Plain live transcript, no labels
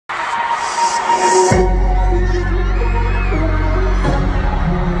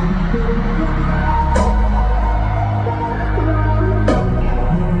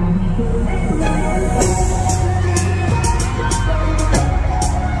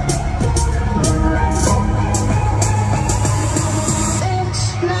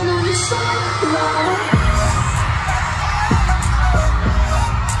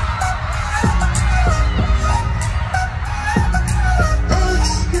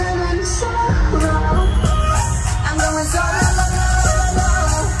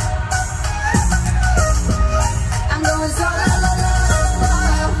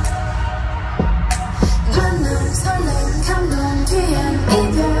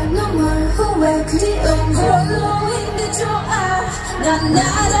그리운 걸로 힘들 좋아 난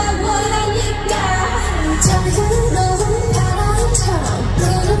날아올라니까 자유로운 바람처럼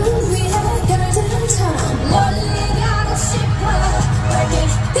구름 위에 별들처럼 멀리 가고 싶어 밝게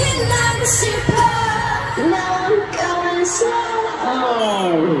빛나고 싶어 Now I'm going slow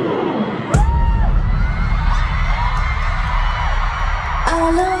I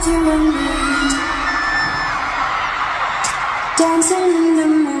love you and me Dancing in the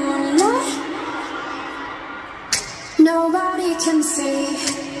moonlight Nobody can see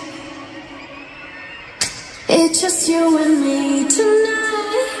It's just you and me tonight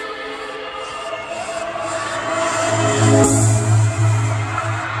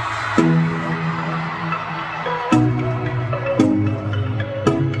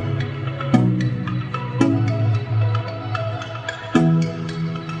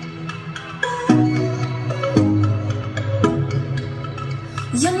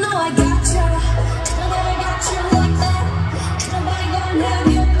You know I got you, nobody got you like that. Nobody gonna have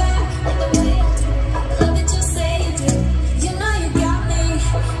your back like the way I do. Love it, you say you do. You know you got me.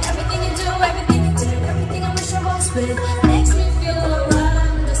 Everything you do, everything I wish I was with makes me feel alright.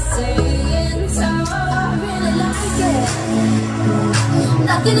 I'm just saying, so I really like it.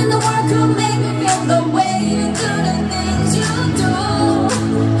 Nothing in the world could make me feel the way you do the things you do.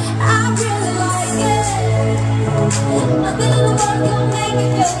 I really like it. Nothing in the world can make me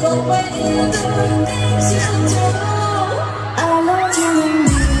feel the way you do the things you do. I love you and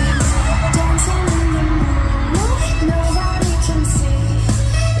me, dancing in the moonlight. Nobody can see,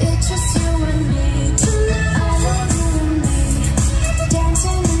 it's just you and me tonight. I love you and me,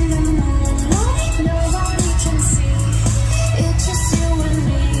 dancing in the moonlight. Nobody can see, it's just you and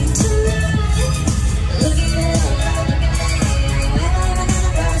me tonight. Look at you, look at me, we're living in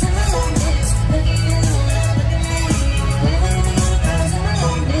a thousand like this. Look at you, look at me, we're living in a thousand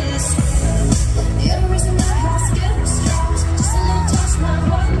like this. You're the reason my heart skips drops. Just a little touch, my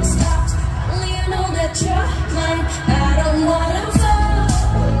heart stops. Only I know that you're mine. I don't wanna fall.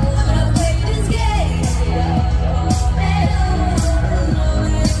 Wanna play this game.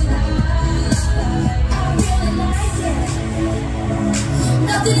 I really like it.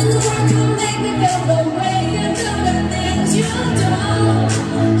 Nothing in the world can make me feel the way you do the things you do.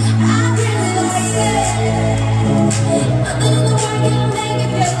 I really like it. Nothing in the world can make me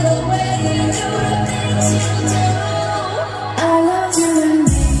feel the way you do the things you do. I love you and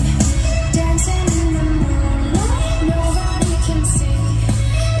me, dancing in the moonlight. Nobody can see,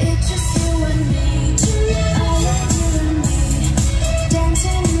 it's just you and me tonight. I love you and me,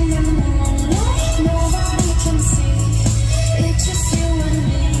 dancing in the moonlight. Nobody can see, it's just you and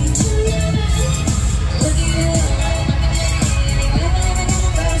me tonight. Look at you, look at me, we're living in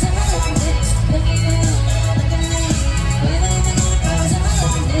a thousand like this. Look at you, look at me, we're living in a thousand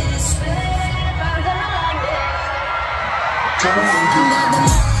like this. We're living in a thousand like this.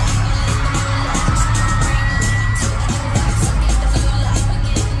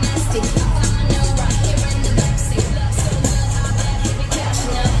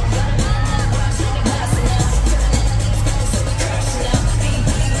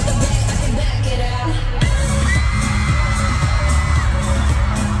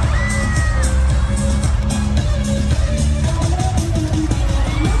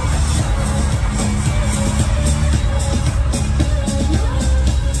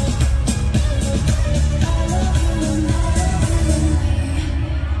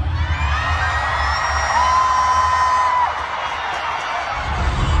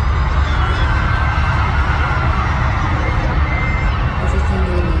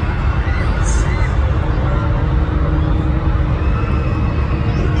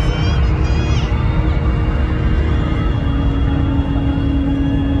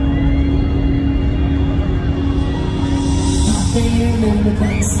 Remember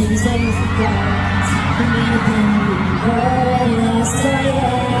places that you forgot. For me to be heard, lost, oh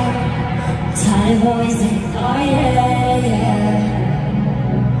yeah. Tired of always saying, oh yeah, yeah.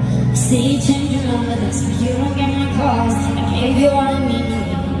 See you change your number, that's why you don't get my calls. I gave you all I need, you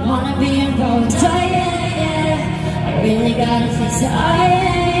don't wanna be involved. Oh yeah, yeah. I really gotta fix it, oh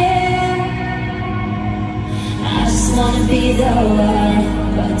yeah, yeah. I just wanna be the one,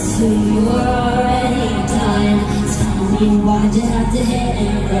 but to you are already done. Why'd you have to hit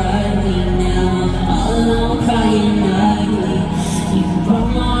and run me now? I'm all alone crying ugly. You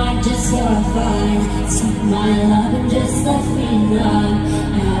broke my heart just so fine. Took my love and just left me numb.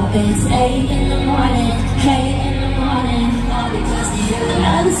 Now it's 8 in the morning, 8 in the morning. All because of you.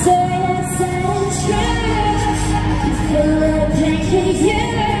 Another story that's sad and true. I can feel the pain in you.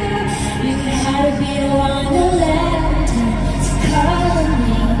 You had to be the one to let me to call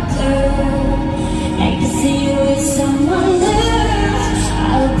me through.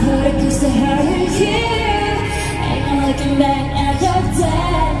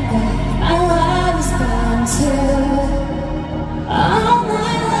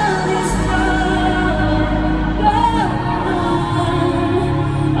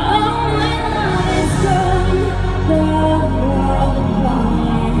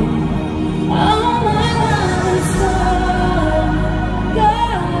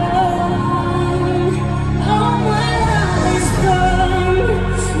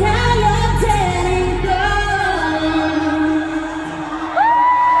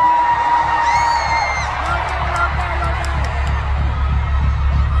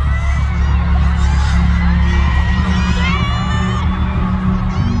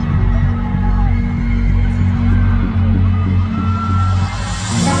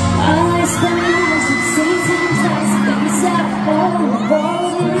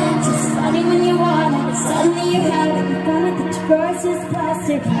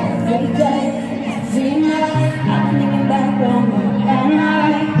 every day, every night. I'm thinking back when we're at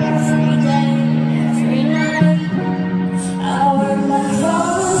night. Every day, every night. I work my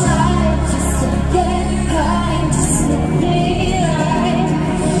whole life just to get high, just to be right.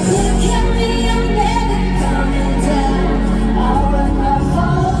 Look at me, I'm never coming down. I work my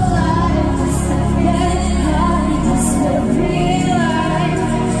whole life just to get high, just to be right.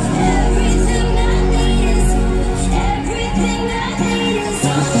 Everything I need is on the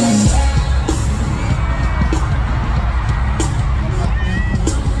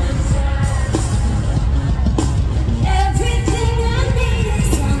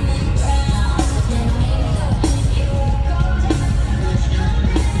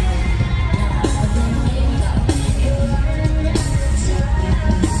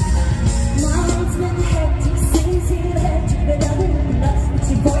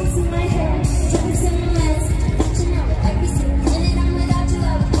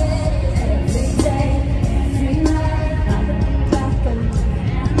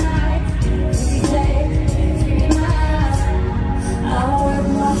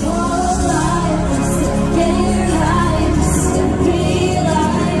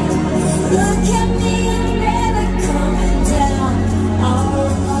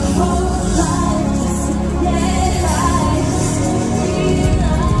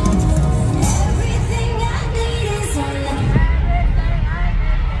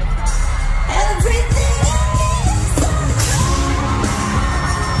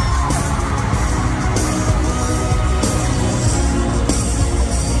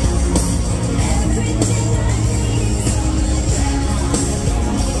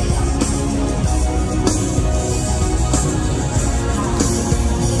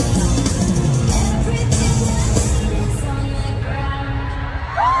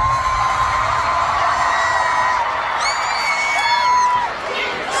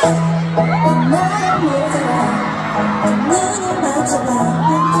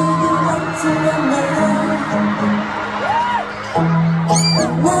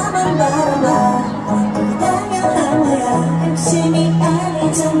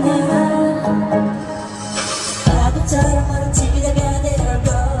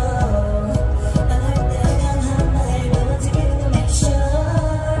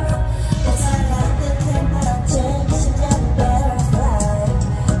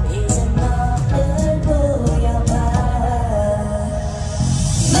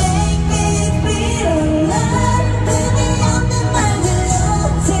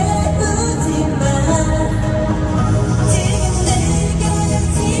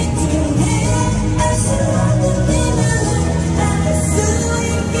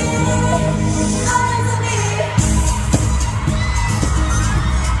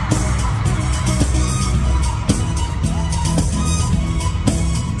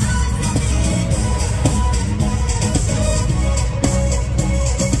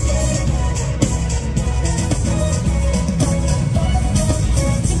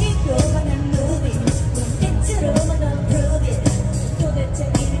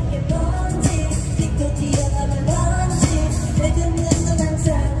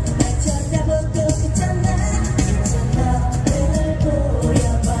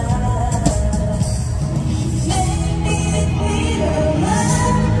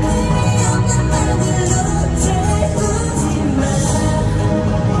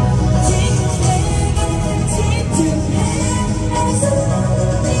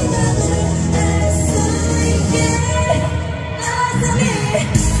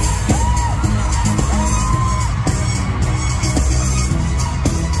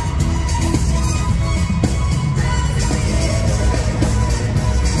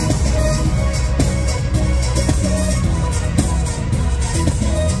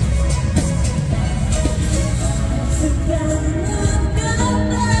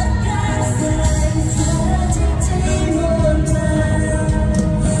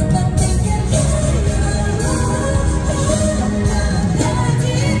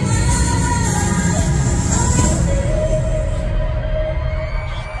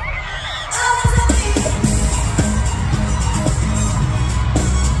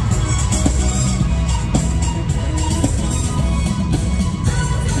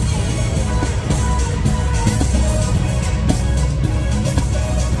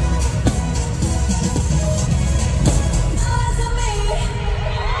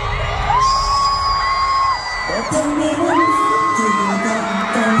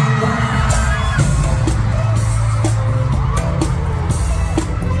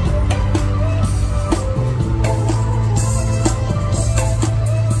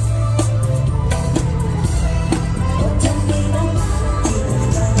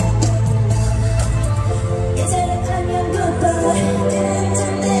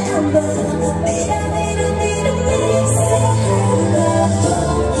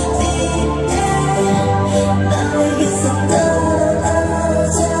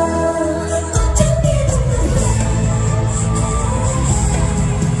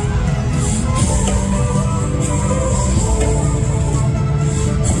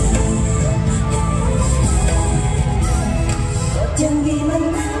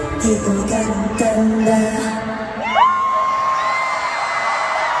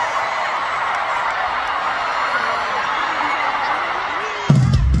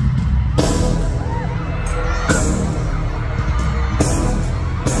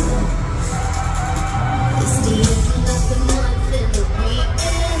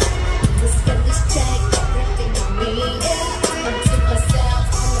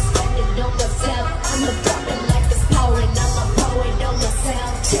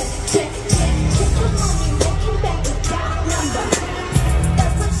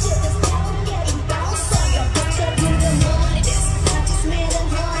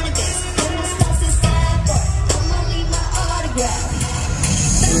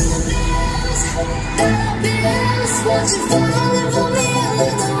Won't you falling for me? I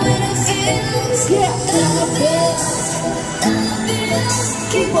love the way it feels. Yeah, dollar bills,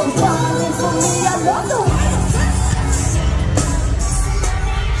 keep on falling for me. I love the way